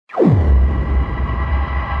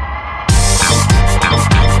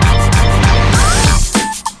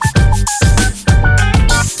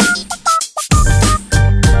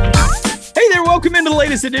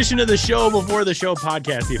latest edition of the Show Before the Show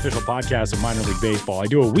podcast, the official podcast of minor league baseball. I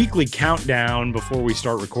do a weekly countdown before we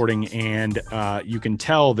start recording, and you can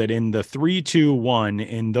tell that in the 3, 2, 1,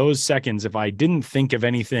 in those seconds, if I didn't think of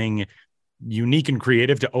anything unique and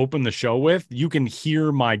creative to open the show with, you can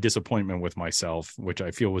hear my disappointment with myself, which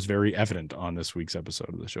I feel was very evident on this week's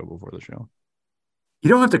episode of the Show Before the Show. You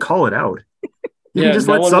don't have to call it out. You can just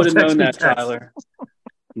no one would have known that, Tyler.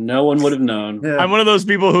 No one would have known. Yeah. I'm one of those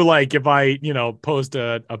people who, like, if I, post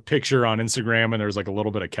a picture on Instagram and there's like a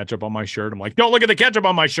little bit of ketchup on my shirt, I'm like, don't look at the ketchup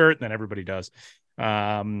on my shirt. And then everybody does.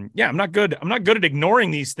 I'm not good. I'm not good at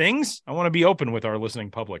ignoring these things. I want to be open with our listening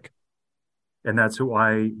public. And that's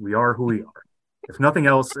why we are who we are. If nothing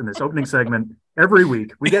else, in this opening segment, every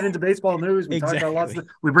week we get into baseball news. We talk about lots of,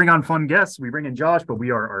 we bring on fun guests. We bring in Josh, but we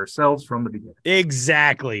are ourselves from the beginning.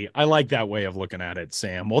 Exactly. I like that way of looking at it,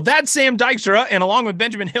 Sam. Well, that's Sam Dykstra, and along with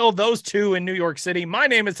Benjamin Hill, those two in New York City. My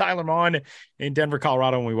name is Tyler Maughan in Denver,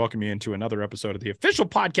 Colorado, and we welcome you into another episode of the official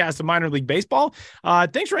podcast of minor league baseball.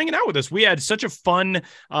 Thanks for hanging out with us. We had such a fun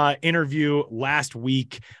interview last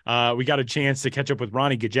week. We got a chance to catch up with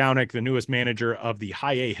Ronnie Gajownik, the newest manager of the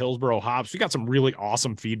High A Hillsboro Hops. We got some really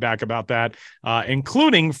awesome feedback about that,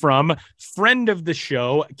 including from friend of the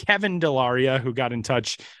show, Kevin Delaria, who got in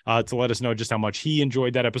touch to let us know just how much he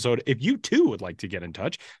enjoyed that episode. If you too would like to get in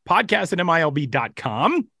touch,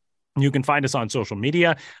 podcast@milb.com. You can find us on social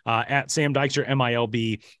media at Sam Dykstra,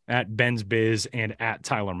 MILB, at Ben's Biz, and at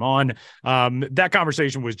Tyler Maughan. That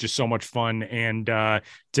conversation was just so much fun. And to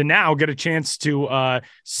now get a chance to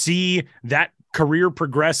see that career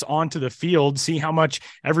progress onto the field, see how much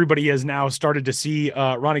everybody has now started to see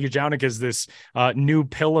Ronnie Gajownik as this new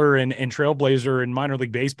pillar and trailblazer in minor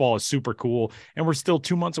league baseball is super cool. And we're still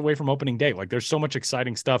 2 months away from opening day. Like, there's so much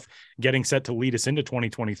exciting stuff getting set to lead us into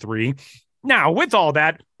 2023. Now, with all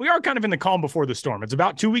that, we are kind of in the calm before the storm. It's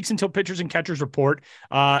about 2 weeks until pitchers and catchers report,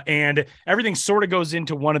 and everything sort of goes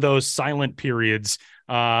into one of those silent periods,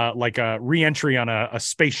 like a re-entry on a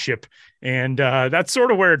spaceship. And that's sort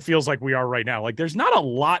of where it feels like we are right now. Like, there's not a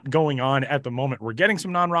lot going on at the moment. We're getting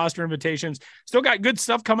some non-roster invitations. Still got good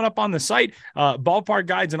stuff coming up on the site, ballpark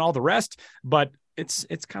guides and all the rest, but it's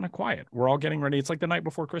kind of quiet. We're all getting ready. It's like the night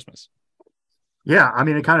before Christmas. Yeah, I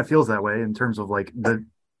mean, it kind of feels that way in terms of like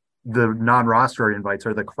the non-roster invites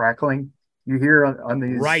or the crackling you hear on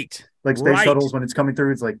these like space shuttles when it's coming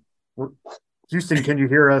through. It's like, Houston, can you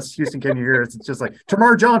hear us? Houston, can you hear us? It's just like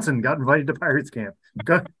Tamar Johnson got invited to Pirates camp.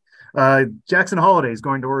 Jackson Holiday is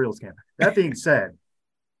going to Orioles camp. That being said,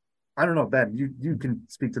 I don't know, Ben, you can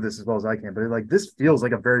speak to this as well as I can, but like, this feels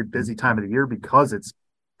like a very busy time of the year because it's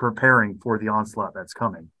preparing for the onslaught that's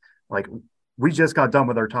coming. Like, we just got done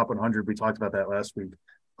with our top 100. We talked about that last week.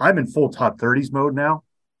 I'm in full top 30s mode now,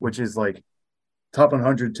 which is like top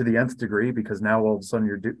 100 to the nth degree, because now all of a sudden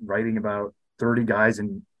you're writing about 30 guys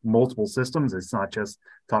in multiple systems. It's not just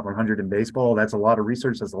top 100 in baseball. That's a lot of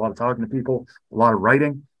research. That's a lot of talking to people, a lot of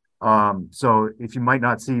writing. So if you might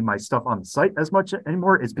not see my stuff on the site as much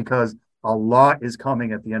anymore, it's because a lot is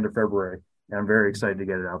coming at the end of February, and I'm very excited to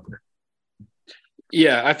get it out there.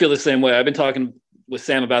 Yeah, I feel the same way. I've been talking with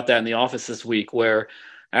Sam about that in the office this week, where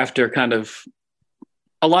after kind of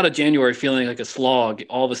a lot of January feeling like a slog,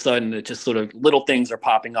 all of a sudden it just sort of little things are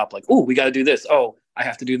popping up, like, oh, we got to do this. Oh, I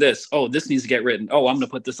have to do this. Oh, this needs to get written. Oh, I'm going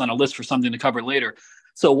to put this on a list for something to cover later.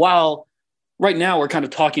 So while right now we're kind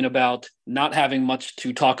of talking about not having much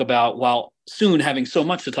to talk about, while soon having so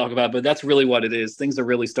much to talk about, but that's really what it is. Things are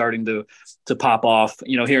really starting to pop off.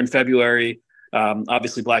 Here in February,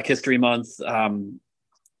 obviously Black History Month,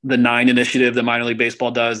 the 9 initiative that minor league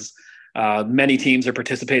baseball does. Many teams are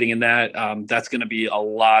participating in that. That's going to be a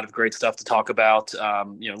lot of great stuff to talk about,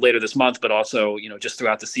 later this month, but also, just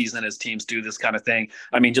throughout the season as teams do this kind of thing.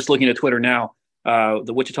 I mean, just looking at Twitter now,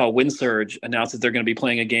 the Wichita Wind Surge announced that they're going to be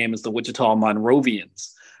playing a game as the Wichita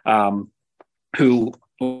Monrovians, who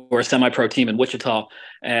were a semi-pro team in Wichita.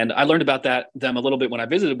 And I learned about them a little bit when I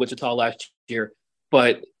visited Wichita last year,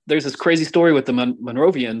 but there's this crazy story with the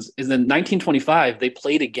Monrovians. Is in 1925, they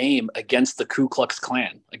played a game against the Ku Klux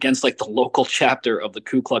Klan, against like the local chapter of the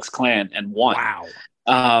Ku Klux Klan, and won.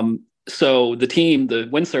 Wow. So the team, the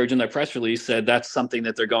Wind Surge, in their press release said that's something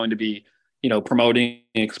that they're going to be, promoting,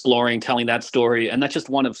 exploring, telling that story. And that's just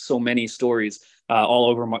one of so many stories all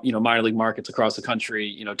over, minor league markets across the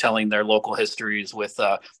country, telling their local histories with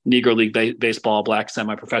Negro League baseball, Black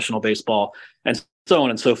semi-professional baseball, and so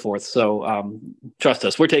on and so forth. So trust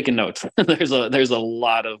us, we're taking notes. There's a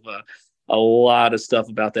lot of stuff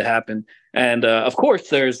about to happen. And of course,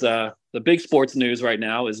 there's the big sports news right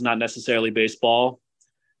now is not necessarily baseball.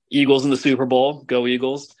 Eagles in the Super Bowl, go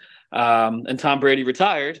Eagles. And Tom Brady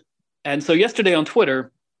retired. And so yesterday on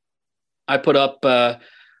Twitter, I put up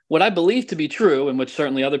what I believe to be true, and which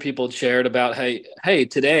certainly other people had shared about, hey,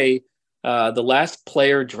 today, the last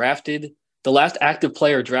active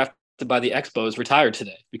player drafted by the Expos retired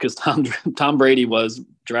today, because Tom Brady was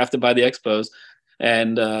drafted by the Expos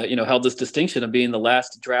and held this distinction of being the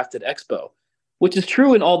last drafted Expo, which is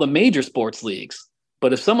true in all the major sports leagues.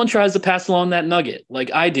 But if someone tries to pass along that nugget,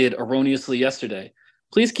 like I did erroneously yesterday,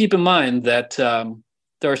 please keep in mind that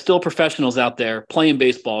there are still professionals out there playing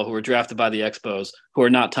baseball who are drafted by the Expos who are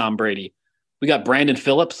not Tom Brady. We got Brandon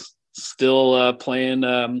Phillips still playing,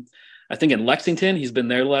 I think, in Lexington. He's been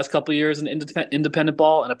there the last couple of years in independent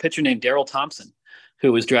ball, and a pitcher named Darryl Thompson,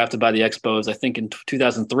 who was drafted by the Expos, I think, in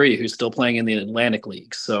 2003, who's still playing in the Atlantic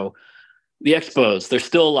League. So the Expos, they're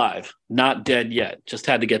still alive, not dead yet. Just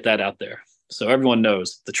had to get that out there so everyone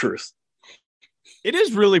knows the truth. It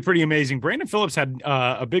is really pretty amazing. Brandon Phillips had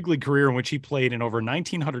a big league career in which he played in over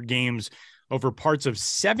 1,900 games over parts of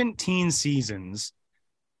 17 seasons.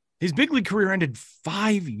 His big league career ended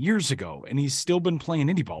 5 years ago, and he's still been playing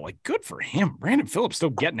indie ball. Like, good for him. Brandon Phillips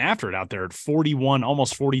still getting after it out there at 41,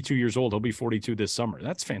 almost 42 years old. He'll be 42 this summer.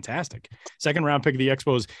 That's fantastic. Second round pick of the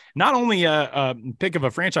Expos. Not only a pick of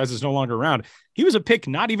a franchise that's no longer around, he was a pick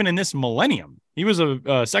not even in this millennium. He was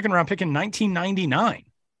a second round pick in 1999.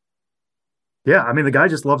 Yeah, I mean, the guy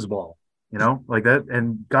just loves ball, like that,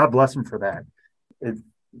 and God bless him for that. It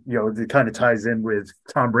kind of ties in with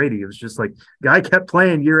Tom Brady. It was just like, guy kept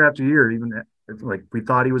playing year after year, even like we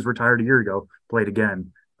thought he was retired a year ago, played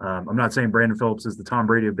again. I'm not saying Brandon Phillips is the Tom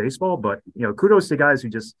Brady of baseball, but kudos to guys who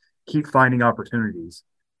just keep finding opportunities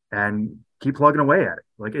and keep plugging away at it.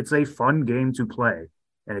 Like, it's a fun game to play,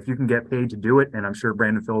 and if you can get paid to do it, and I'm sure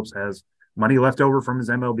Brandon Phillips has money left over from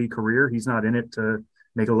his MLB career, he's not in it to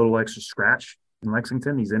make a little extra scratch in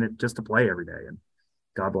Lexington. He's in it just to play every day, and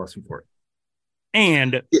God bless him for it.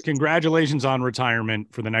 And congratulations on retirement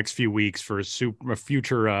for the next few weeks for a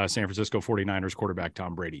future San Francisco 49ers quarterback,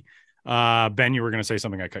 Tom Brady. Ben, you were going to say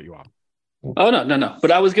something. I cut you off. Oh, no.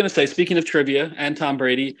 But I was going to say, speaking of trivia and Tom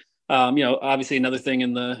Brady, obviously another thing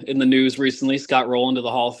in the news recently, Scott Rowland to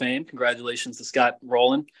the Hall of Fame. Congratulations to Scott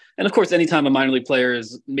Rowland. And of course, anytime a minor league player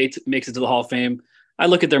makes it to the Hall of Fame, I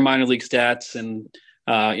look at their minor league stats, and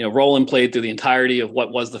Rowland played through the entirety of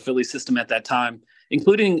what was the Philly system at that time,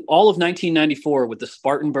 including all of 1994 with the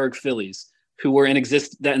Spartanburg Phillies, who were in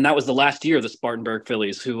existence. And that was the last year of the Spartanburg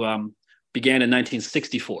Phillies, who began in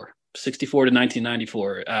 1964, 64 to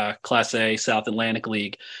 1994, Class A South Atlantic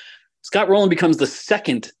League. Scott Rowland becomes the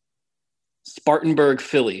second Spartanburg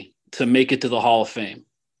Philly to make it to the Hall of Fame.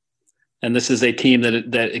 And this is a team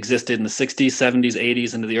that existed in the 60s, 70s,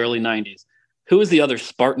 80s, into the early 90s. Who is the other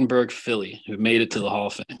Spartanburg Philly who made it to the Hall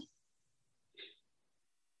of Fame?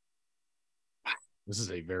 This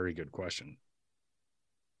is a very good question.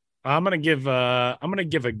 I'm gonna give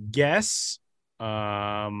a guess.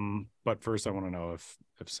 But first I want to know if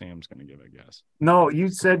Sam's gonna give a guess. No, you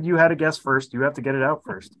said you had a guess first. You have to get it out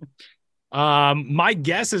first. My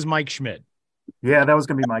guess is Mike Schmidt. Yeah, that was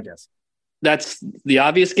gonna be my guess. That's the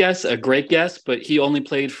obvious guess, a great guess, but he only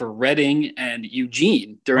played for Reading and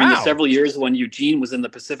Eugene during the several years when Eugene was in the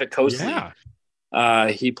Pacific Coast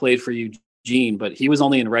League. He played for Eugene, but he was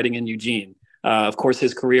only in Reading and Eugene. Of course,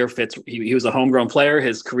 his career fits. He was a homegrown player.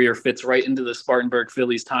 His career fits right into the Spartanburg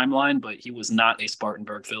Phillies timeline, but he was not a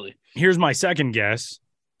Spartanburg Philly. Here's my second guess.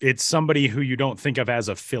 It's somebody who you don't think of as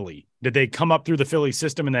a Philly. Did they come up through the Philly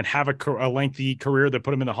system and then have a lengthy career that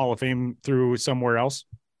put him in the Hall of Fame through somewhere else?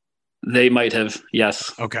 They might have,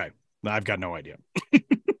 yes. Okay. I've got no idea.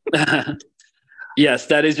 Yes,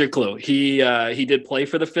 that is your clue. He did play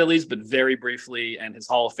for the Phillies, but very briefly, and his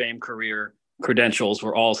Hall of Fame career credentials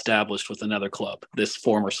were all established with another club, this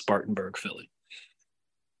former Spartanburg Philly.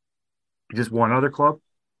 Just one other club?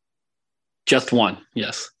 Just one,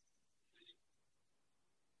 yes.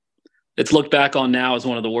 It's looked back on now as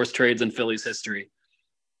one of the worst trades in Phillies history.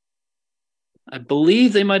 I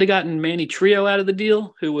believe they might have gotten Manny Trio out of the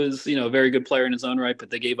deal, who was, a very good player in his own right,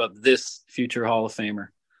 but they gave up this future Hall of Famer.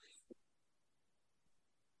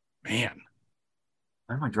 Man.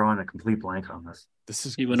 Why am I drawing a complete blank on this?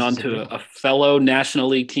 He went on to a fellow National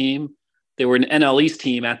League team. They were an NL East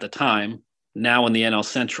team at the time, now in the NL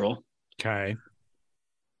Central. Okay.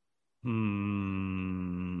 Oh,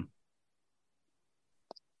 man.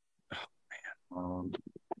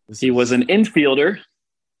 He was an infielder.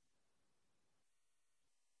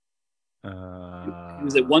 He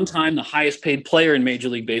was at one time the highest paid player in Major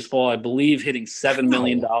League Baseball, I believe, hitting $7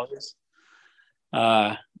 million in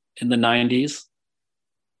the 90s.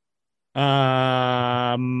 It's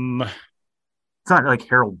not like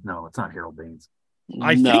Harold. No, it's not Harold Baines.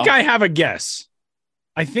 I think I have a guess.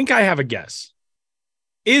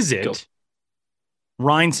 Is it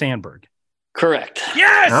Ryne Sandberg. Correct.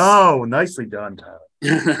 Yes. Oh, nicely done,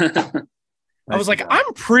 Tyler. I was like,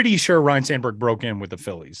 I'm pretty sure Ryne Sandberg broke in with the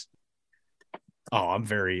Phillies. Oh, I'm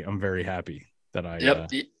very happy that I.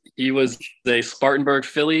 Yep, he was a Spartanburg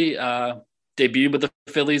Philly. Debuted with the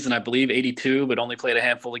Phillies in, I believe, '82, but only played a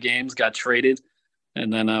handful of games. Got traded,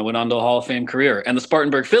 and then went on to a Hall of Fame career. And the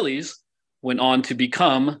Spartanburg Phillies went on to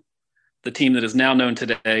become the team that is now known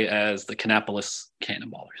today as the Kannapolis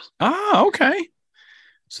Cannonballers. Ah, okay.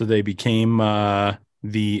 So they became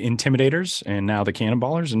the Intimidators and now the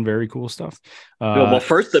Cannonballers, and very cool stuff. Well,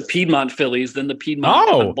 first the Piedmont Phillies, then the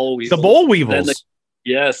Piedmont Boll Weevils. The Boll Weevils.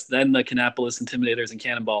 Then the Kannapolis Intimidators and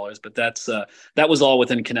Cannonballers. But that was all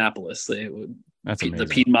within Kannapolis. That's amazing. The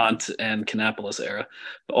Piedmont and Kannapolis era,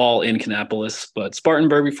 all in Kannapolis. But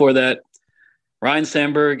Spartanburg before that, Ryne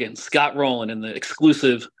Sandberg and Scott Rowland in the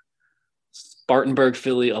exclusive Spartanburg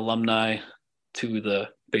Philly alumni to the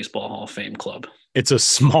Baseball Hall of Fame club. It's a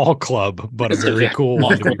small club, but a very cool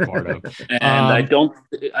one to be part of. And I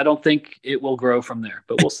don't think it will grow from there,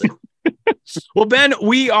 but we'll see. Well, Ben,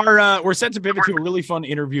 we're set to pivot to a really fun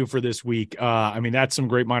interview for this week. That's some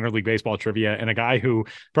great minor league baseball trivia, and a guy who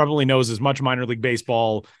probably knows as much minor league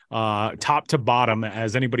baseball top to bottom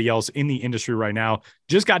as anybody else in the industry right now.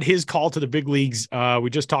 Just got his call to the big leagues. We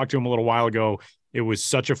just talked to him a little while ago. It was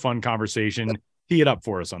such a fun conversation. Tee it up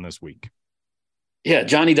for us on this week. Yeah,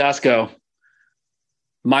 Johnny Doskow,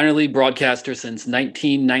 minor league broadcaster since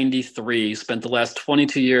 1993, spent the last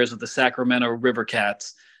 22 years with the Sacramento River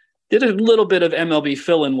Cats. Did a little bit of MLB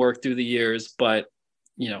fill-in work through the years, but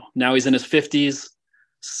now he's in his 50s,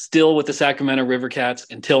 still with the Sacramento River Cats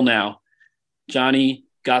until now. Johnny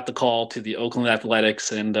got the call to the Oakland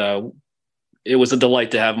Athletics, and it was a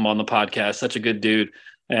delight to have him on the podcast. Such a good dude,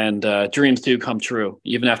 and dreams do come true,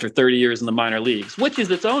 even after 30 years in the minor leagues, which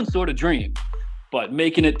is its own sort of dream, but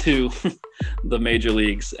making it to the major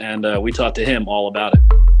leagues, and we talked to him all about it.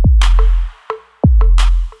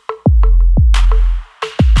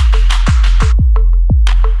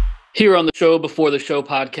 Here on the Show Before the Show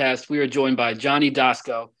podcast, we are joined by Johnny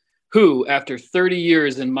Doskow, who, after 30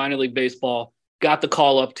 years in minor league baseball, got the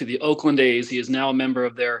call up to the Oakland A's. He is now a member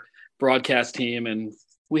of their broadcast team, and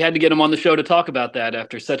we had to get him on the show to talk about that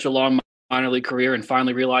after such a long minor league career and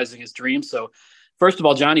finally realizing his dream. So, first of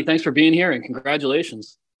all, Johnny, thanks for being here and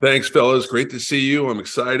congratulations. Thanks, fellas. Great to see you. I'm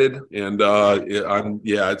excited, and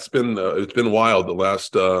it's been wild the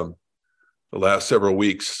last several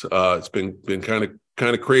weeks. It's been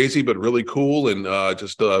kind of crazy, but really cool, and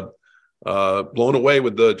just blown away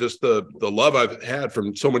with the love I've had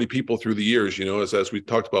from so many people through the years. As we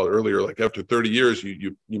talked about earlier, like after 30 years,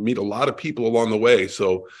 you meet a lot of people along the way.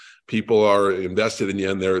 So people are invested in you,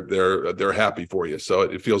 and they're happy for you. So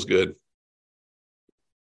it feels good.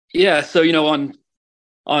 Yeah. So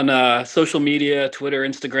on social media, Twitter,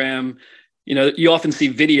 Instagram, you often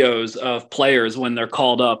see videos of players when they're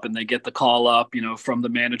called up and they get the call up, from the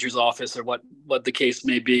manager's office or what the case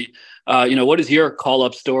may be. What is your call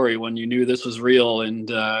up story when you knew this was real and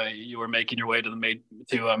you were making your way to Major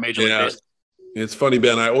League Baseball? It's funny,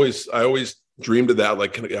 Ben. I always dreamed of that.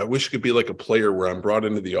 Like, I wish it could be like a player where I'm brought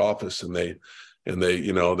into the office and they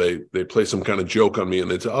play some kind of joke on me and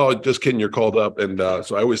they say, "Oh, just kidding, you're called up." And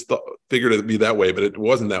so I always figured it'd be that way, but it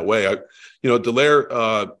wasn't that way.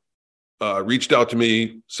 Delaire reached out to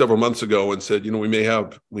me several months ago and said, we may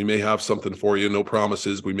have something for you. No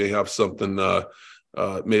promises. We may have something,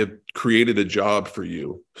 may have created a job for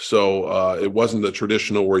you. So it wasn't the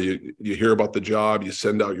traditional where you hear about the job, you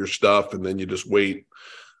send out your stuff, and then you just wait.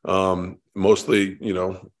 Mostly,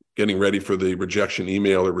 getting ready for the rejection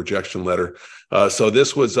email or rejection letter. So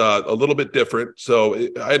this was a little bit different. So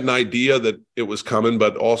I had an idea that it was coming,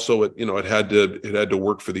 but also it had to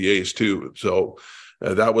work for the A's too. So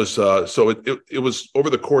that was it was over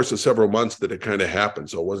the course of several months that it kind of happened.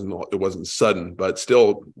 So it wasn't sudden, but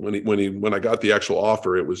still when I got the actual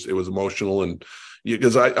offer, it was emotional. And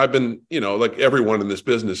because I've been, like everyone in this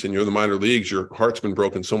business, and you're in the minor leagues, your heart's been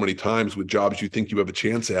broken so many times with jobs you think you have a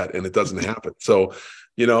chance at, and it doesn't happen. So,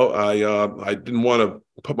 I didn't want to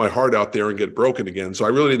put my heart out there and get broken again. So I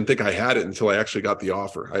really didn't think I had it until I actually got the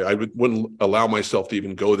offer. I wouldn't allow myself to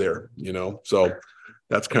even go there, So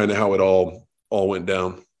that's kind of how it all went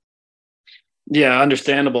down. Yeah,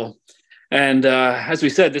 understandable. And as we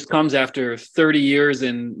said, this comes after 30 years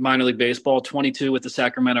in minor league baseball, 22 with the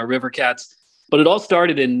Sacramento River Cats. But it all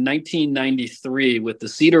started in 1993 with the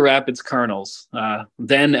Cedar Rapids Colonels,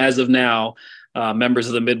 then as of now, members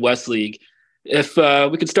of the Midwest League. If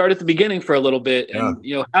we could start at the beginning for a little bit, and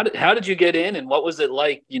how did you get in, and what was it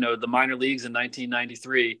like, the minor leagues in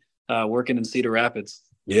 1993, working in Cedar Rapids?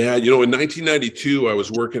 Yeah, in 1992, I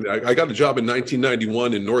was working. I got a job in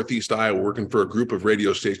 1991 in Northeast Iowa, working for a group of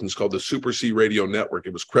radio stations called the Super C Radio Network.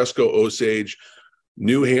 It was Cresco, Osage,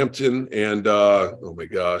 New Hampton, and oh my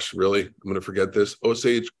gosh, really? I'm going to forget this.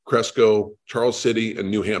 Osage, Cresco, Charles City, and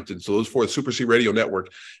New Hampton. So those four, the Super C Radio Network.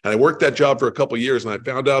 And I worked that job for a couple of years, and I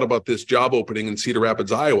found out about this job opening in Cedar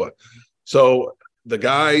Rapids, Iowa. So the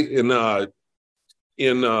guy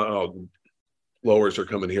lowers are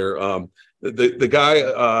coming here. The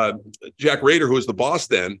guy, Jack Rader, who was the boss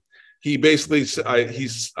then, he basically,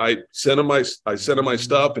 I sent him my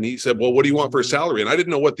stuff, and he said, well, what do you want for a salary? And I didn't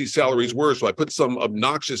know what these salaries were. So I put some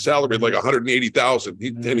obnoxious salary, like 180,000.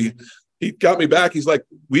 He got me back. He's like,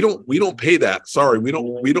 we don't pay that. Sorry. We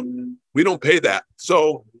don't pay that.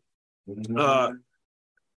 So,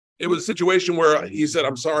 it was a situation where he said,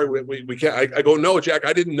 I'm sorry, we can't. I go, no, Jack,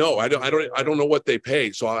 I didn't know. I don't know what they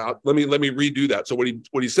pay. So let me redo that. So what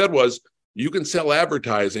he said was, you can sell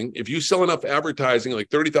advertising. If you sell enough advertising, like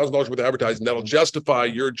 $30,000 worth of advertising, that'll justify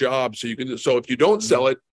your job. So if you don't sell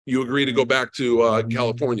it, you agree to go back to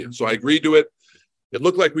California. So I agreed to it. It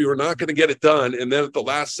looked like we were not going to get it done. And then at the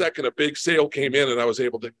last second, a big sale came in and I was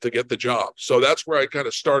able to get the job. So that's where I kind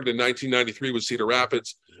of started in 1993 with Cedar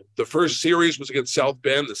Rapids. The first series was against South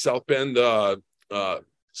Bend, the South Bend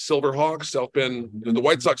Silverhawks, South Bend, the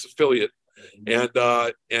White Sox affiliate. And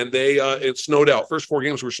it snowed out. First four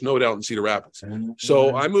games were snowed out in Cedar Rapids.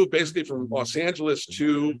 So I moved basically from Los Angeles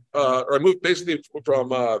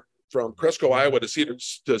from Cresco, Iowa to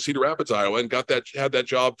Cedar Rapids, Iowa, and had that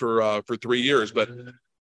job for 3 years. But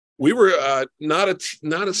we were not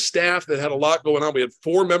a staff that had a lot going on. We had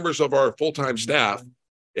 4 members of our full-time staff,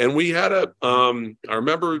 and we had I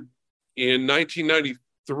remember in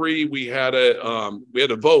 1993 we had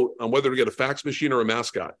a vote on whether to get a fax machine or a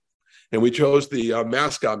mascot. And we chose the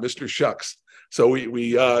mascot, Mr. Shucks. So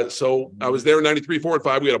so I was there in 93, 4, and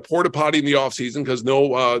 5. We had a porta potty in the off season because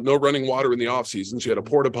no running water in the off season. So you had a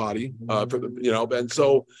porta potty and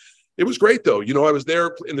so it was great though. I was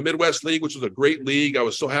there in the Midwest League, which was a great league. I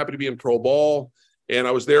was so happy to be in pro ball, and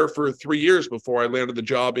I was there for 3 years before I landed the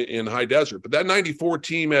job in High Desert. But that 94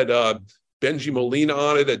 team had Benji Molina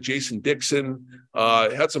on it, at Jason Dixon,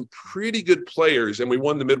 had some pretty good players, and we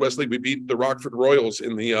won the Midwest League. We beat the Rockford Royals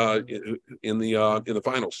in the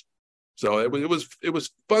finals. So it was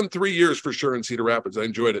fun 3 years for sure in Cedar Rapids. I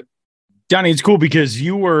enjoyed it. Johnny, it's cool because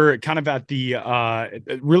you were kind of at the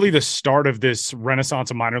really the start of this renaissance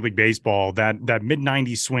of minor league baseball, that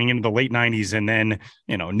mid-90s swing into the late 90s, and then,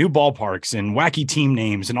 new ballparks and wacky team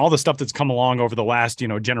names and all the stuff that's come along over the last,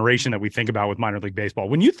 generation that we think about with minor league baseball.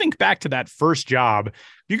 When you think back to that first job,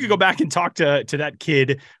 you could go back and talk to that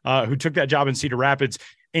kid who took that job in Cedar Rapids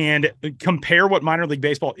and compare what minor league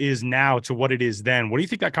baseball is now to what it is then. What do you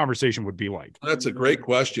think that conversation would be like? That's a great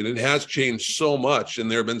question. It has changed so much. And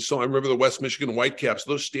there have been I remember the West Michigan Whitecaps,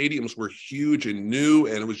 those stadiums were huge and new.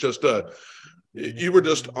 And it was just you were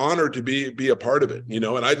just honored to be a part of it,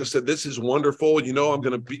 and I just said, this is wonderful. I'm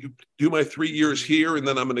going to do my 3 years here, and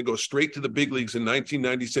then I'm going to go straight to the big leagues in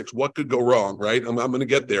 1996. What could go wrong, right? I'm going to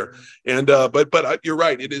get there. And, but you're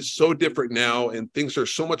right. It is so different now, and things are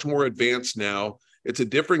so much more advanced now. It's a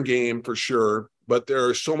different game for sure, but there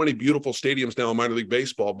are so many beautiful stadiums now in minor league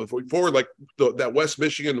baseball. Before, like that West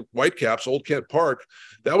Michigan Whitecaps, Old Kent Park,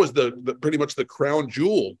 that was the pretty much the crown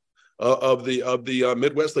jewel of the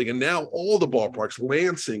Midwest League. And now all the ballparks,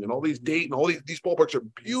 Lansing and all these Dayton, all these ballparks are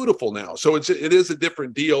beautiful now. So it is a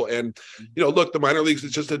different deal. And look, the minor leagues,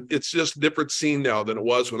 it's just a different scene now than it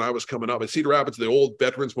was when I was coming up. At Cedar Rapids, the old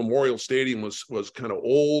Veterans Memorial Stadium was kind of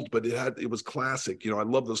old, but it was classic. I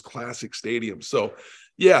love those classic stadiums. So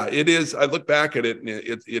yeah, it is. I look back at it, and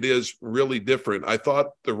it is really different. I thought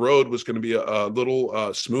the road was going to be a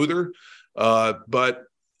little smoother, but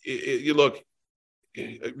you look.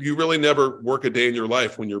 You really never work a day in your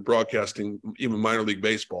life when you're broadcasting even minor league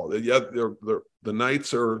baseball. Yeah, the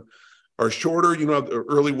nights are shorter,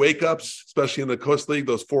 early wake ups, especially in the Coast League,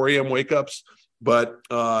 those 4 a.m. wake ups. But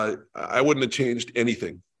I wouldn't have changed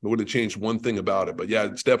anything. I wouldn't have changed one thing about it. But yeah,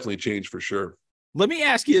 it's definitely changed for sure. Let me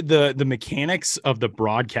ask you the mechanics of the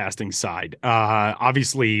broadcasting side.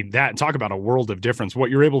 Obviously, talk about a world of difference. What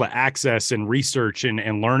you're able to access and research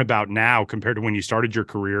and learn about now compared to when you started your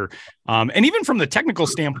career. And even from the technical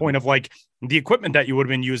standpoint of like the equipment that you would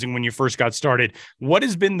have been using when you first got started, what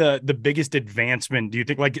has been the biggest advancement, do you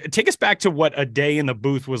think? Like, take us back to what a day in the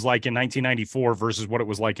booth was like in 1994 versus what it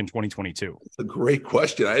was like in 2022. It's a great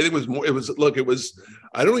question. I think it was,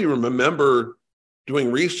 I don't even remember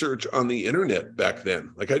doing research on the internet back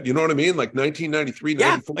then. Like, you know what I mean? Like 1993, yeah,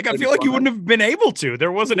 94, like I feel like you wouldn't have been able to.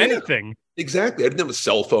 There wasn't anything. Exactly. I didn't have a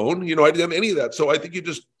cell phone. I didn't have any of that. So I think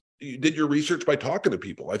you did your research by talking to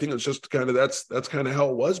people. I think it's just kind of, that's kind of how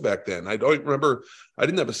it was back then. I don't remember, I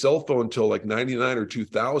didn't have a cell phone until like 99 or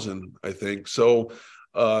 2000, I think. So,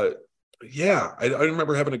 yeah, I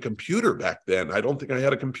remember having a computer back then. I don't think I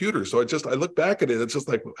had a computer. So I look back at it. It's just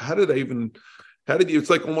like, it's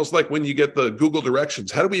like almost like when you get the Google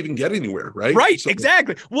directions, how do we even get anywhere? Right. Right. So,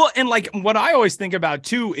 exactly. Well, and like what I always think about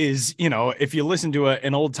too is, if you listen to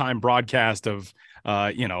an old time broadcast of,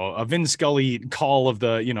 a Vin Scully call of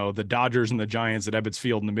the, the Dodgers and the Giants at Ebbets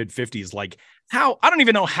Field in the mid-50s, like I don't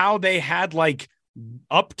even know how they had like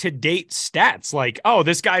up to date stats. Like, oh,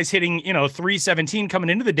 this guy's hitting, 317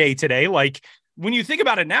 coming into the day today. Like, when you think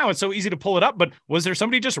about it now, it's so easy to pull it up, but was there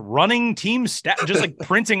somebody just running team stat, just like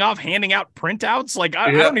printing off, handing out printouts? Like,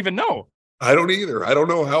 I don't even know. I don't either. I don't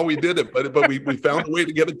know how we did it, but we found a way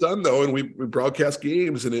to get it done though. And we broadcast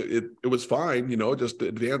games and it was fine, just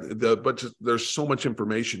advance but just, there's so much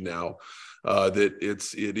information now that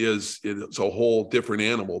it's a whole different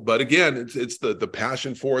animal. But again, it's the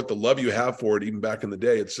passion for it, the love you have for it, even back in the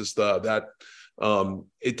day. It's just that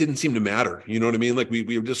it didn't seem to matter. You know what I mean? Like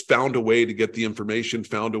we just found a way to get the information,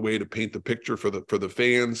 found a way to paint the picture for the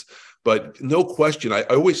fans. But no question, I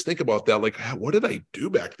always think about that. Like, what did I do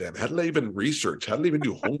back then? How did I even research? How did I even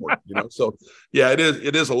do homework? So yeah,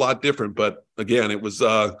 it is a lot different. But again, it was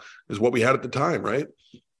is what we had at the time, right?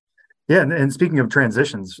 Yeah, and speaking of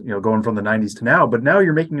transitions, going from the 90s to now, but now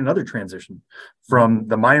you're making another transition from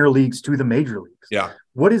the minor leagues to the major leagues. Yeah.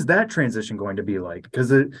 What is that transition going to be like?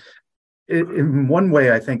 Because in one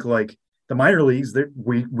way, I think like the minor leagues,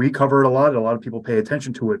 we cover it a lot of people pay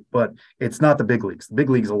attention to it, but it's not the big leagues. The big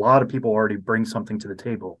leagues, a lot of people already bring something to the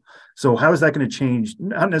table. So how is that going to change,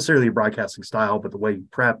 not necessarily your broadcasting style, but the way you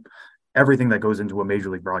prep, everything that goes into a major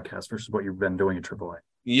league broadcast versus what you've been doing at AAA?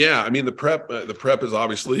 Yeah, I mean the prep is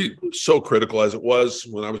obviously so critical as it was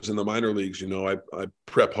when I was in the minor leagues. I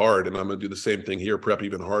prep hard, and I'm going to do the same thing here. Prep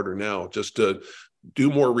even harder now, just to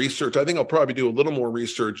do more research. I think I'll probably do a little more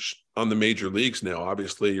research on the major leagues now.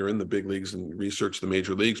 Obviously, you're in the big leagues and research the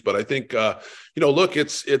major leagues, but I think look,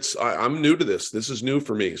 I'm new to this. This is new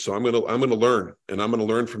for me, so I'm gonna learn, and I'm gonna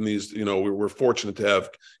learn from these. We're fortunate to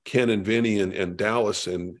have Ken and Vinny and Dallas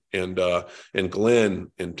and Glenn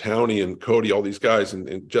and Townie and Cody, all these guys,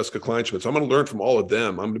 and Jessica Kleinschmidt. So I'm gonna learn from all of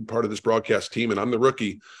them. I'm part of this broadcast team, and I'm the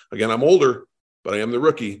rookie. Again, I'm older, but I am the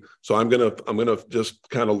rookie. So I'm gonna just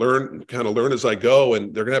kind of learn as I go,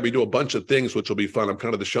 and they're gonna have me do a bunch of things, which will be fun. I'm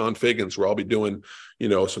kind of the Sean Figgins, where I'll be doing,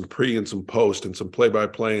 some pre and some post and some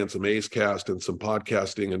play-by-play and some A's cast and some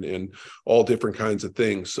podcasting and all different kinds of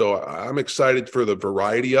things. So I'm excited for the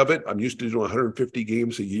variety of it. I'm used to doing 150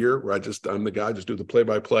 games a year, where I'm the guy just do the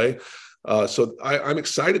play-by-play. So I'm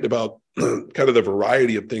excited about kind of the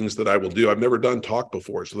variety of things that I will do. I've never done talk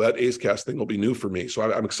before, so that A's Cast thing will be new for me. So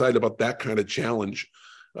I'm excited about that kind of challenge,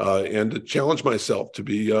 and to challenge myself to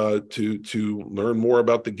be to learn more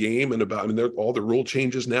about the game and about. All the rule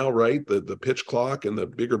changes now, right? The pitch clock and the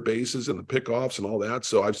bigger bases and the pickoffs and all that.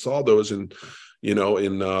 So I saw those in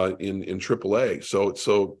AAA.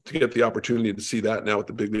 So to get the opportunity to see that now at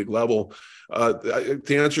the big league level, to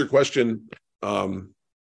answer your question.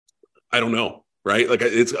 I don't know, right? Like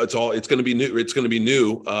it's going to be new. It's going to be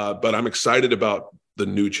new, but I'm excited about the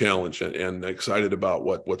new challenge and excited about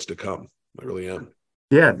what's to come. I really am.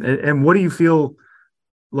 Yeah. And what do you feel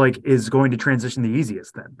like is going to transition the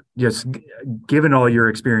easiest then? Just given all your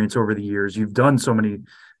experience over the years, you've done so many,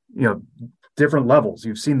 different levels.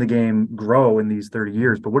 You've seen the game grow in these 30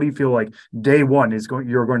 years, but what do you feel like day one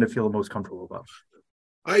you're going to feel the most comfortable about?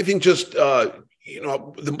 I think just, the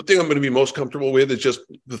thing I'm going to be most comfortable with is just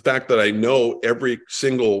the fact that I know every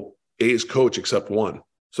single A's coach except one.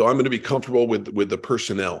 So I'm going to be comfortable with the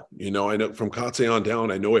personnel. I know from Kotsay on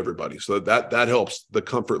down, I know everybody. So that helps the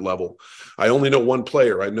comfort level. I only know one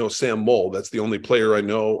player. I know Sam Moll. That's the only player I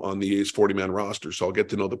know on the A's 40-man roster. So I'll get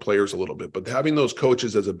to know the players a little bit. But having those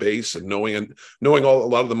coaches as a base and knowing a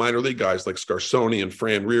lot of the minor league guys like Scarsoni and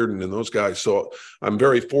Fran Reardon and those guys. So I'm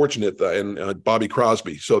very fortunate and Bobby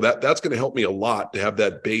Crosby. So that's going to help me a lot to have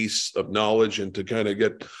that base of knowledge and to kind of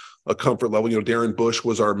get a comfort level. Darren Bush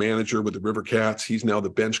was our manager with the River Cats. He's now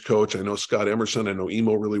the bench coach. I know Scott Emerson. I know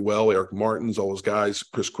Emo really well. Eric Martins, all those guys,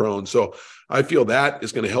 Chris Crone. So I feel that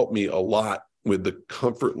is going to help me a lot with the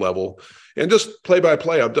comfort level and just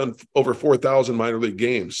play-by-play. I've done over 4,000 minor league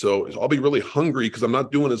games. So I'll be really hungry because I'm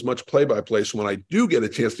not doing as much play-by-play. So when I do get a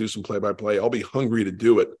chance to do some play-by-play, I'll be hungry to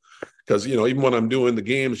do it. Because, even when I'm doing the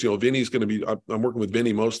games, Vinny's going to be, I'm working with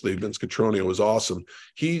Vinny mostly. Vince Cotroneo is awesome.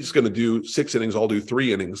 He's going to do 6 innings. I'll do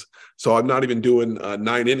 3 innings. So I'm not even doing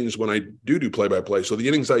 9 innings when I do play-by-play. So the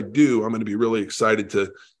innings I do, I'm going to be really excited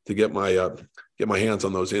to get my hands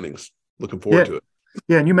on those innings. Looking forward to it.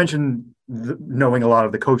 Yeah, and you mentioned knowing a lot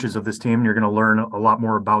of the coaches of this team, and you're going to learn a lot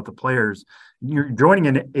more about the players. You're joining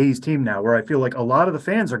an A's team now where I feel like a lot of the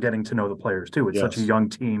fans are getting to know the players too. It's such a young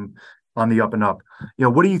team on the up and up.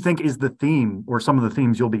 What do you think is the theme or some of the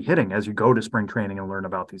themes you'll be hitting as you go to spring training and learn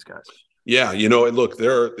about these guys? Yeah, look,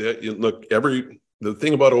 the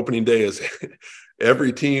thing about opening day is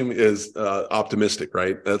every team is optimistic,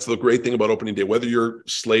 right? That's the great thing about opening day. Whether you're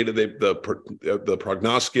slated, the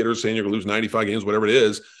prognosticators saying you're going to lose 95 games, whatever it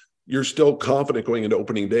is, you're still confident going into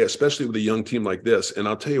opening day, especially with a young team like this. And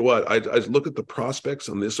I'll tell you what, I look at the prospects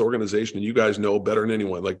on this organization, and you guys know better than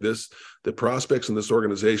anyone, like this, the prospects in this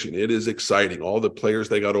organization, it is exciting. All the players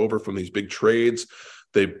they got over from these big trades,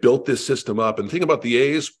 they built this system up. And think about the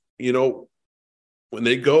A's, when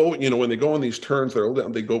they go on these turns,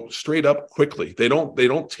 they go straight up quickly. They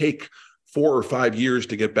don't take 4 or 5 years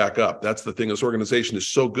to get back up. That's the thing. This organization is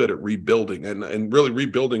so good at rebuilding and really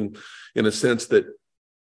rebuilding in a sense that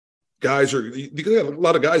you got a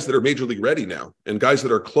lot of guys that are major league ready now and guys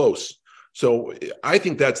that are close. So I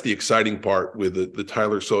think that's the exciting part with the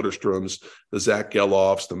Tyler Soderstroms, the Zach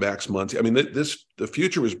Geloffs, the Max Muncy. I mean, the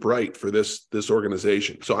future is bright for this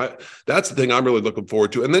organization. So that's the thing I'm really looking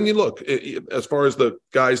forward to. And then you look, as far as the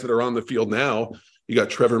guys that are on the field now, you got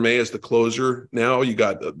Trevor May as the closer. Now you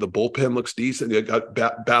got the bullpen looks decent. You got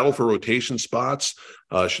battle for rotation spots.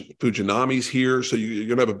 Fujinami's here. So you're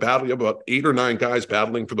going to have a battle. You have about 8 or 9 guys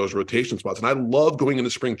battling for those rotation spots. And I love going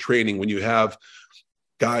into spring training when you have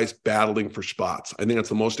guys battling for spots. I think that's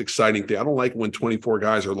the most exciting thing. I don't like when 24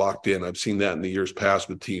 guys are locked in. I've seen that in the years past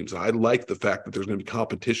with teams. I like the fact that there's going to be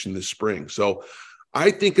competition this spring. So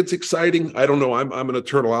I think it's exciting. I don't know. I'm an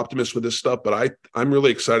eternal optimist with this stuff, but I'm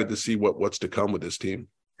really excited to see what's to come with this team.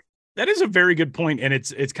 That is a very good point. And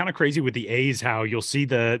it's kind of crazy with the A's, how you'll see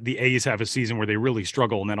the A's have a season where they really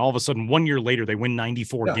struggle. And then all of a sudden, 1 year later, they win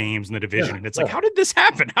 94 games in the division. And it's like, how did this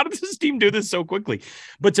happen? How did this team do this so quickly?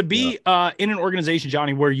 But to be in an organization,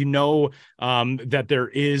 Johnny, where that there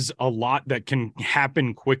is a lot that can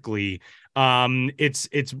happen quickly,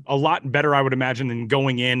 it's a lot better, I would imagine, than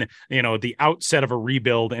going in, at the outset of a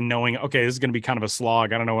rebuild and knowing, okay, this is going to be kind of a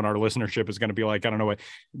slog. I don't know what our listenership is going to be like. I don't know what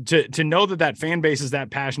to know that fan base is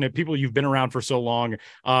that passionate. People you've been around for so long.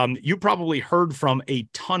 You probably heard from a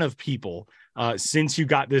ton of people since you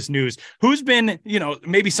got this news. Who's been,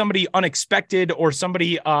 maybe somebody unexpected or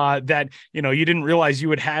somebody that, you didn't realize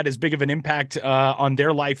you had as big of an impact on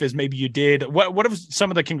their life as maybe you did. What have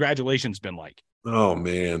some of the congratulations been like? Oh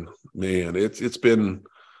man, it's been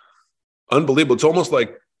unbelievable. It's almost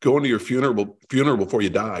like going to your funeral before you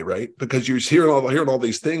die, right? Because you're hearing all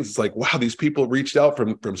these things. It's like, wow, these people reached out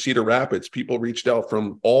from Cedar Rapids. People reached out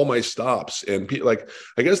from all my stops, and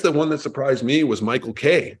I guess the one that surprised me was Michael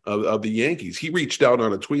Kay of the Yankees. He reached out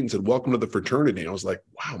on a tweet and said, "Welcome to the fraternity." I was like,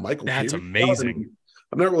 wow, Michael. That's amazing.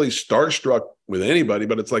 I'm not really starstruck with anybody,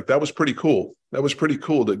 but it's like, that was pretty cool. That was pretty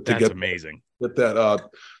cool to get amazing. Get that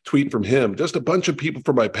tweet from him. Just a bunch of people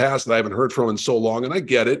from my past that I haven't heard from in so long. And I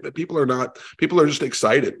get it, but people are just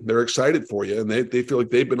excited. They're excited for you. And they feel like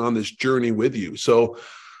they've been on this journey with you. So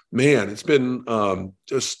man, it's been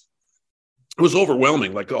it was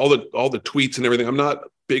overwhelming. Like all the tweets and everything. I'm not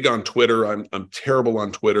big on Twitter. I'm terrible on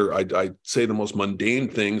Twitter. I say the most mundane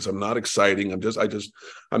things. I'm not exciting. I'm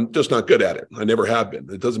just not good at it. I never have been.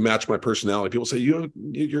 It doesn't match my personality. People say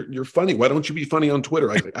you're funny. Why don't you be funny on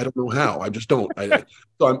Twitter? I don't know how. I just don't.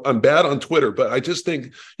 So I'm bad on Twitter. But I just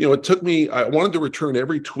think it took me. I wanted to return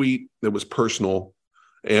every tweet that was personal.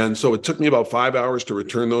 And so it took me about 5 hours to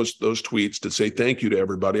return those tweets to say thank you to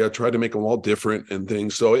everybody. I tried to make them all different and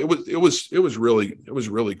things. So it was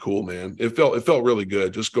really cool, man. It felt really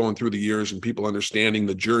good just going through the years and people understanding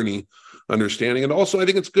the journey, And also I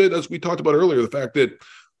think it's good, as we talked about earlier, the fact that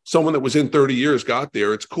someone that was in 30 years got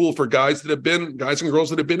there. It's cool for guys and girls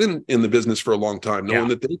that have been in the business for a long time, knowing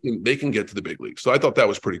that they can get to the big leagues. So I thought that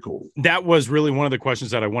was pretty cool. That was really one of the questions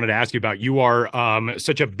that I wanted to ask you about. You are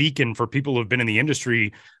such a beacon for people who have been in the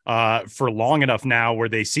industry for long enough now, where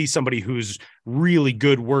they see somebody who's really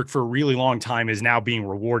good work for a really long time is now being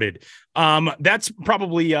rewarded. That's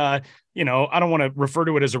probably I don't want to refer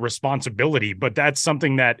to it as a responsibility, but that's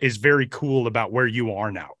something that is very cool about where you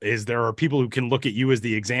are now, is there are people who can look at you as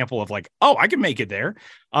the example of like, oh, I can make it there.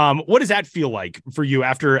 What does that feel like for you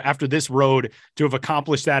after this road to have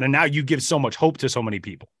accomplished that? And now you give so much hope to so many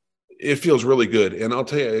people. It feels really good. And I'll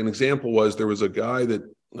tell you, an example was there was a guy that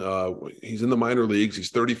he's in the minor leagues. He's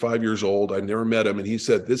 35 years old. I never met him. And he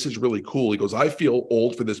said, this is really cool. He goes, I feel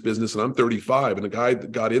old for this business and I'm 35. And a guy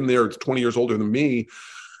that got in there, 20 years older than me,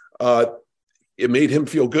 it made him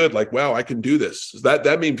feel good. Like, wow, I can do this.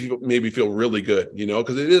 That made me feel really good,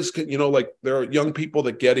 because it is, like there are young people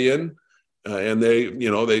that get in and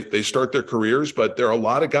they start their careers, but there are a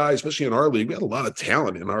lot of guys, especially in our league. We had a lot of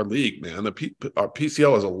talent in our league, man. Our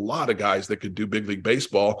PCL has a lot of guys that could do big league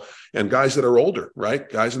baseball, and guys that are older, right?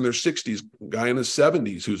 Guys in their 60s, guy in his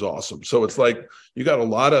 70s who's awesome. So it's like you got a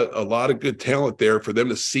lot of good talent there for them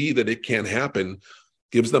to see that it can happen.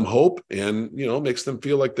 Gives them hope, and makes them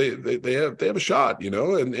feel like they have a shot,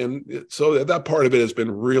 and so that part of it has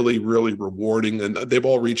been really, really rewarding, and they've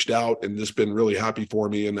all reached out and just been really happy for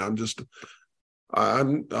me, and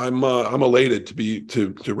I'm elated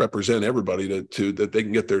to represent everybody that they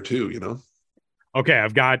can get there too, Okay,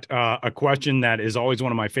 I've got a question that is always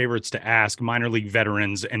one of my favorites to ask minor league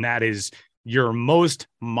veterans, and that is your most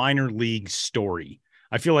minor league story.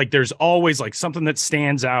 I feel like there's always like something that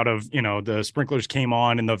stands out of, the sprinklers came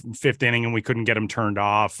on in the 5th inning and we couldn't get them turned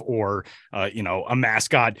off, or, a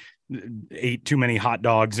mascot ate too many hot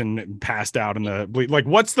dogs and passed out in the bleed. Like,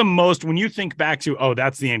 what's the most, when you think back to, oh,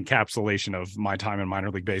 that's the encapsulation of my time in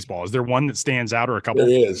minor league baseball? Is there one that stands out, or a couple?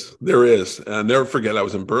 There is. I'll never forget. I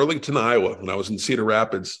was in Burlington, Iowa, when I was in Cedar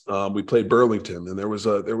Rapids. We played Burlington, and there was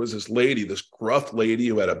this lady, this gruff lady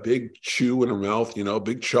who had a big chew in her mouth,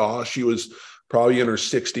 big chaw. She was probably in her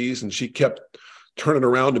 60s, and she kept turning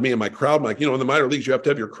around to me and my crowd mic. In the minor leagues, you have to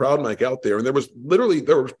have your crowd mic out there. And there was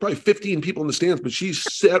probably 15 people in the stands, but she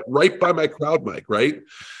sat right by my crowd mic, right?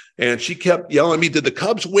 And she kept yelling at me, did the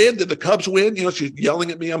Cubs win? Did the Cubs win? She's yelling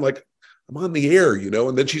at me. I'm like, I'm on the air,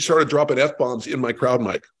 and then she started dropping F-bombs in my crowd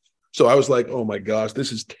mic. So I was like, oh my gosh,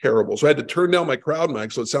 this is terrible. So I had to turn down my crowd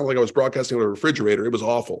mic so it sounded like I was broadcasting on a refrigerator. It was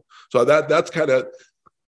awful. So that's kind of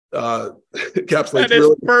encapsulates. That is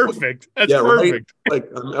really perfect. That's perfect. Right?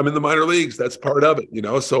 Like I'm in the minor leagues. That's part of it,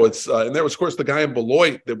 So it's and there was, of course, the guy in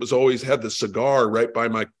Beloit that was always had the cigar right by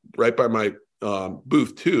my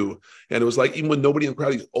booth too. And it was like, even when nobody in the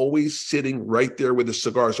crowd, he's always sitting right there with a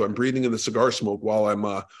cigar. So I'm breathing in the cigar smoke while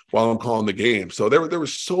I'm calling the game. So there were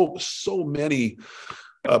so many.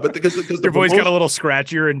 But because your voice got a little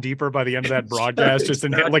scratchier and deeper by the end of that broadcast,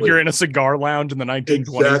 exactly. Just like you're in a cigar lounge in the 1920s.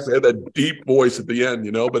 Exactly, I had that deep voice at the end,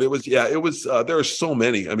 But it was there are so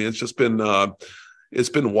many. I mean, it's just been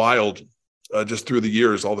wild, just through the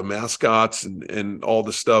years, all the mascots and all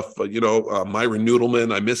the stuff. Myron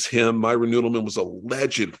Noodleman, I miss him. Myron Noodleman was a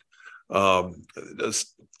legend. There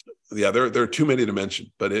are too many to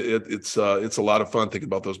mention, but it's a lot of fun thinking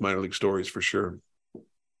about those minor league stories for sure.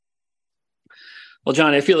 Well,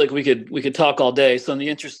 John, I feel like we could talk all day. So in the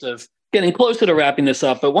interest of getting closer to wrapping this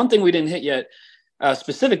up, but one thing we didn't hit yet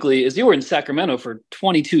specifically is you were in Sacramento for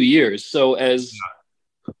 22 years. So as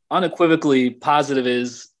unequivocally positive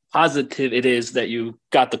it is that you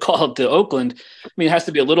got the call to Oakland, I mean, it has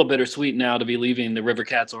to be a little bittersweet now to be leaving the River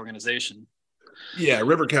Cats organization. Yeah,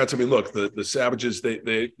 River Cats. I mean, look, the Savages,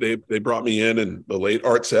 they brought me in, and the late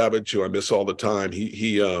Art Savage, who I miss all the time,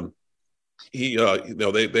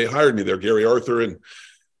 they hired me there, Gary Arthur and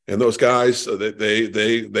those guys,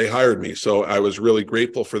 they hired me. So I was really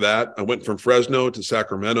grateful for that. I went from Fresno to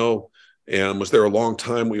Sacramento and was there a long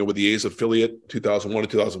time, with the A's affiliate, 2001 to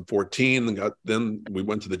 2014. Then we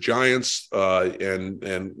went to the Giants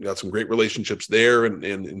and got some great relationships there and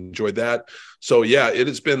enjoyed that. So yeah, it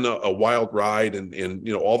has been a wild ride, and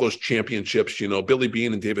all those championships, Billy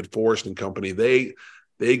Beane and David Forrest and company, they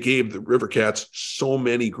gave the River Cats so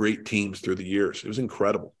many great teams through the years. It was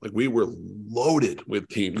incredible. Like, we were loaded with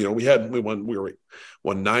teams. We won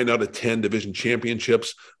 9 out of 10 division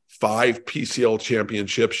championships, 5 PCL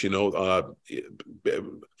championships,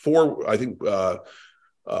 4, I think, 3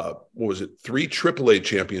 AAA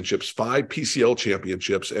championships, 5 PCL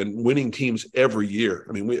championships, and winning teams every year.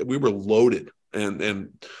 I mean, we were loaded and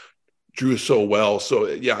drew so well. So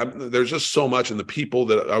yeah, there's just so much, and the people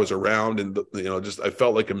that I was around, and I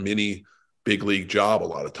felt like a mini big league job a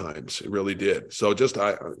lot of times. It really did. So I'm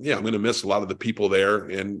going to miss a lot of the people there,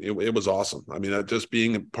 and it was awesome. I mean, just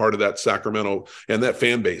being a part of that Sacramento and that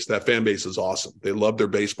fan base is awesome. They love their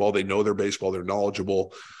baseball. They know their baseball. They're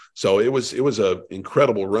knowledgeable. So it was a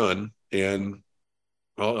incredible run, and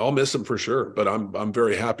I'll miss them for sure, but I'm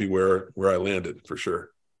very happy where I landed for sure.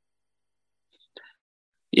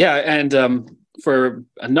 Yeah, and for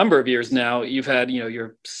a number of years now, you've had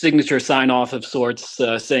your signature sign off of sorts,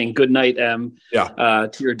 saying "Good night, Em,"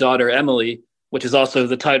 to your daughter Emily, which is also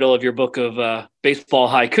the title of your book of baseball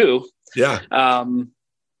haiku. Yeah.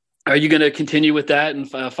 Are you going to continue with that and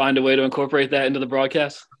find a way to incorporate that into the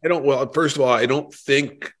broadcast? Well, first of all, I don't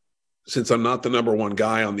think, since I'm not the number one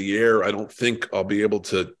guy on the air, I don't think I'll be able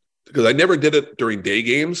to, because I never did it during day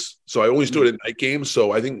games. So I always do it at night games.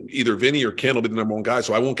 So I think either Vinny or Ken will be the number one guy.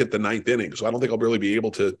 So I won't get the 9th inning. So I don't think I'll really be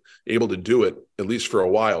able to do it, at least for a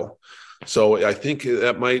while. So I think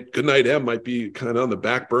that Good Night Em might be kind of on the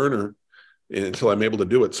back burner. until I'm able to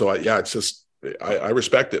do it. So it's just, I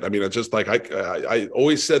respect it. I mean, it's just like, I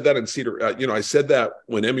always said that in Cedar, I said that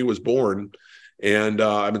when Emmy was born, and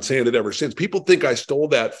I've been saying it ever since. People think I stole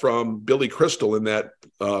that from Billy Crystal in that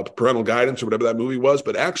Parental Guidance or whatever that movie was,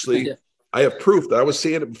 but actually I have proof that I was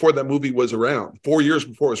saying it before that movie was around, 4 years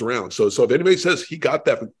before it was around. So if anybody says he got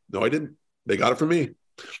that, no, I didn't. They got it from me.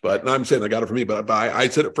 But no, I'm saying I got it from me, but I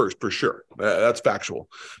said it first for sure. That's factual.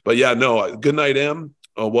 But yeah, no, Goodnight M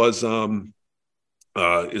was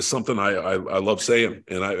is something I love saying,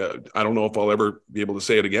 and I don't know if I'll ever be able to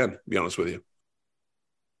say it again, to be honest with you.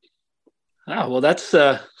 Oh, well, that's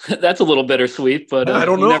a little bittersweet, but I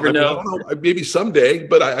don't know. You never know. I don't know. Maybe someday,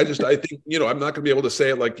 but I think, I'm not going to be able to say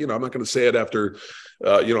it like, I'm not going to say it after,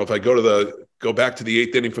 if I go back to the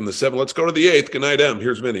eighth inning from the seventh, let's go to the eighth. Good night, M.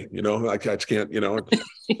 Here's Vinny. I just can't,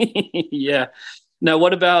 Yeah. Now,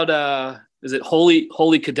 what about, is it Holy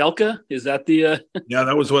Kudelka? Is that the? Yeah,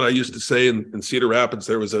 that was what I used to say in Cedar Rapids.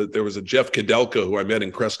 There was a Jeff Kudelka who I met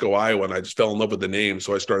in Cresco, Iowa, and I just fell in love with the name,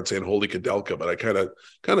 so I started saying Holy Kudelka. But I kind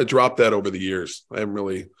of dropped that over the years. I haven't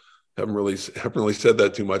really said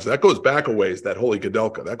that too much. That goes back a ways. That Holy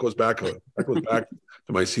Kudelka. That goes back to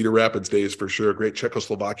my Cedar Rapids days for sure. Great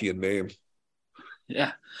Czechoslovakian name.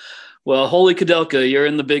 Yeah. Well, Holy Kudelka, you're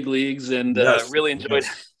in the big leagues, and really enjoyed.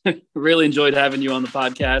 Yes. Really enjoyed having you on the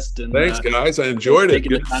podcast. And thanks, guys. I enjoyed it.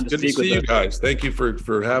 Good to see you us. guys. Thank you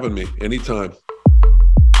for having me anytime.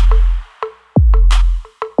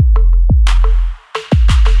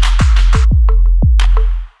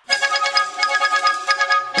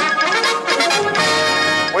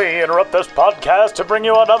 We interrupt this podcast to bring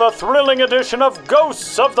you another thrilling edition of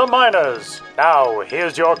Ghosts of the Miners. Now,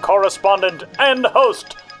 here's your correspondent and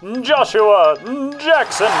host, Joshua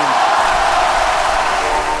Jackson.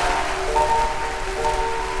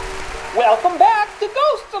 Welcome back to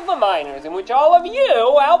Ghosts of the Miners, in which all of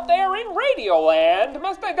you out there in Radioland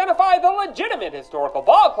must identify the legitimate historical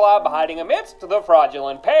ball club hiding amidst the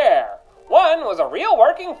fraudulent pair. One was a real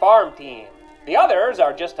working farm team. The others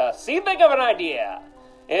are just a seedling of an idea.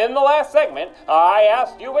 In the last segment, I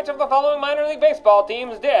asked you which of the following minor league baseball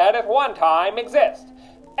teams did at one time exist.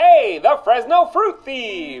 A. The Fresno Fruit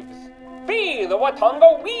Thieves. B. The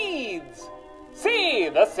Watonga Weeds. C.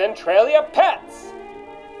 The Centralia Pets.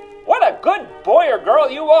 What a good boy or girl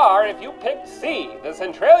you are if you picked C, the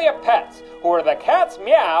Centralia Pets, who were the Cats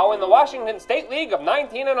Meow in the Washington State League of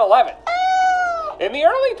 1911. In the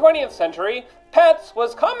early 20th century, Pets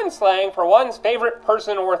was common slang for one's favorite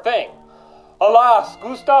person or thing. Alas,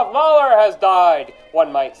 Gustav Mahler has died,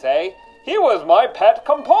 one might say. He was my pet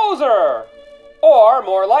composer. Or,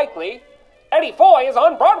 more likely, Eddie Foy is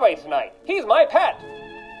on Broadway tonight. He's my pet.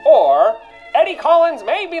 Or, Eddie Collins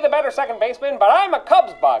may be the better second baseman, but I'm a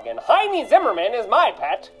Cubs bug, and Heine Zimmerman is my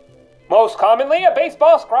pet. Most commonly, a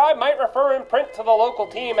baseball scribe might refer in print to the local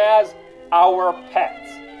team as our pets.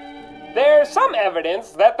 There's some evidence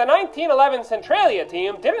that the 1911 Centralia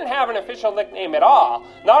team didn't have an official nickname at all,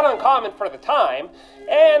 not uncommon for the time,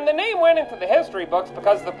 and the name went into the history books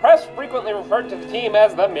because the press frequently referred to the team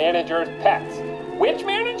as the manager's pets. Which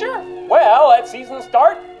manager? Well, at season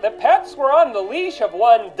start, the Pets were on the leash of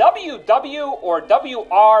one W.W. or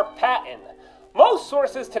W.R. Patton. Most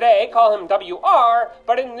sources today call him W.R.,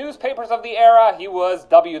 but in newspapers of the era, he was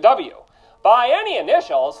W.W. By any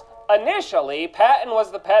initials, initially, Patton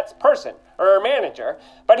was the Pets' manager,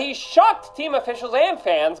 but he shocked team officials and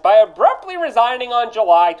fans by abruptly resigning on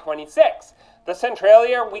July 26. The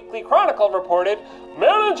Centralia Weekly Chronicle reported,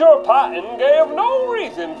 Manager Patton gave no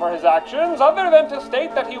reason for his actions other than to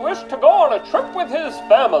state that he wished to go on a trip with his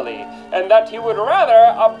family, and that he would rather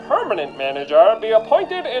a permanent manager be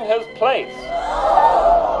appointed in his place.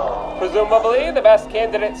 Presumably, the best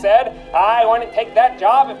candidate said, I wouldn't take that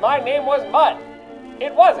job if my name was Mud.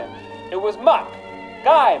 It wasn't. It was Muck.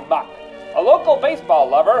 Guy Muck, a local baseball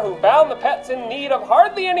lover who found the Pets in need of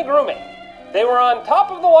hardly any grooming. They were on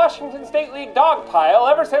top of the Washington State League dog pile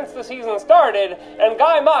ever since the season started, and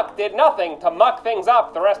Guy Muck did nothing to muck things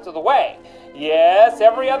up the rest of the way. Yes,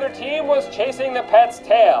 every other team was chasing the Pets'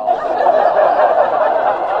 tail.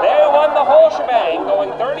 They won the whole shebang, going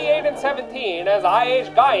 38-17 as I.H.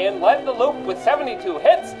 Guyan led the loop with 72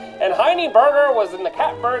 hits, and Heine Berger was in the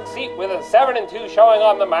catbird seat with a 7-2 showing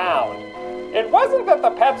on the mound. It wasn't that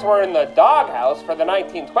the Pets were in the doghouse for the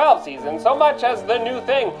 1912 season so much as the new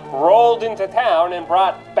thing rolled into town and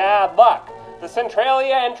brought bad luck. The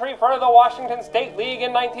Centralia entry for the Washington State League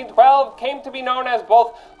in 1912 came to be known as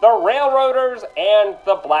both the Railroaders and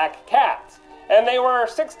the Black Cats, and they were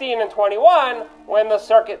 16-21 when the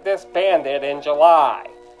circuit disbanded in July.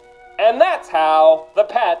 And that's how the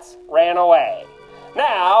Pets ran away.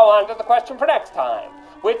 Now, on to the question for next time.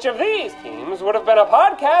 Which of these teams would have been a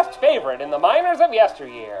podcast favorite in the minors of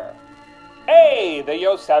yesteryear? A. The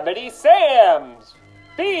Yosemite Sams.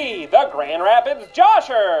 B. The Grand Rapids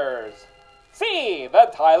Joshers. C.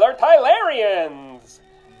 The Tyler Tylerians.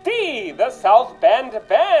 D. The South Bend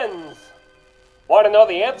Bens. Want to know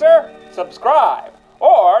the answer? Subscribe,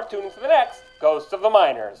 or tune into the next Ghosts of the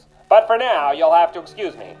Miners. But for now, you'll have to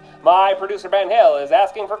excuse me. My producer Ben Hill is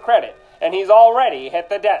asking for credit, and he's already hit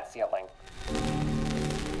the debt ceiling.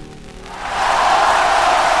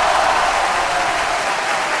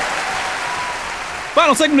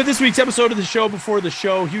 Final segment of this week's episode of the show before the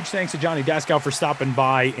show. Huge thanks to Johnny Doskow for stopping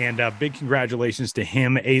by, and big congratulations to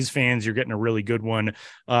him. A's fans, you're getting a really good one.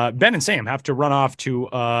 Ben and Sam have to run off to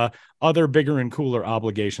other bigger and cooler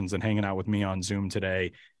obligations than hanging out with me on Zoom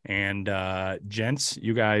today. And gents,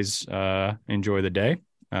 you guys enjoy the day.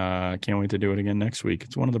 Can't wait to do it again next week.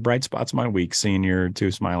 It's one of the bright spots of my week, seeing your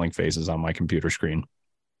two smiling faces on my computer screen.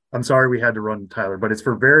 I'm sorry we had to run Tyler, but it's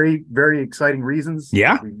for very, very exciting reasons.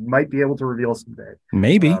 Yeah. We might be able to reveal someday.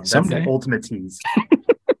 Maybe someday. That's the ultimate tease.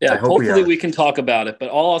 Yeah, hopefully we can talk about it. But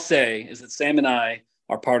all I'll say is that Sam and I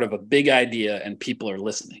are part of a big idea and people are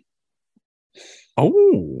listening.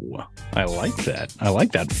 Oh, I like that. I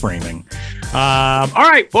like that framing. All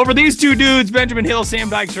right. Well, for these two dudes, Benjamin Hill, Sam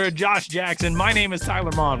Dykstra, Josh Jackson, my name is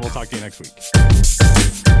Tyler Mon. We'll talk to you next week.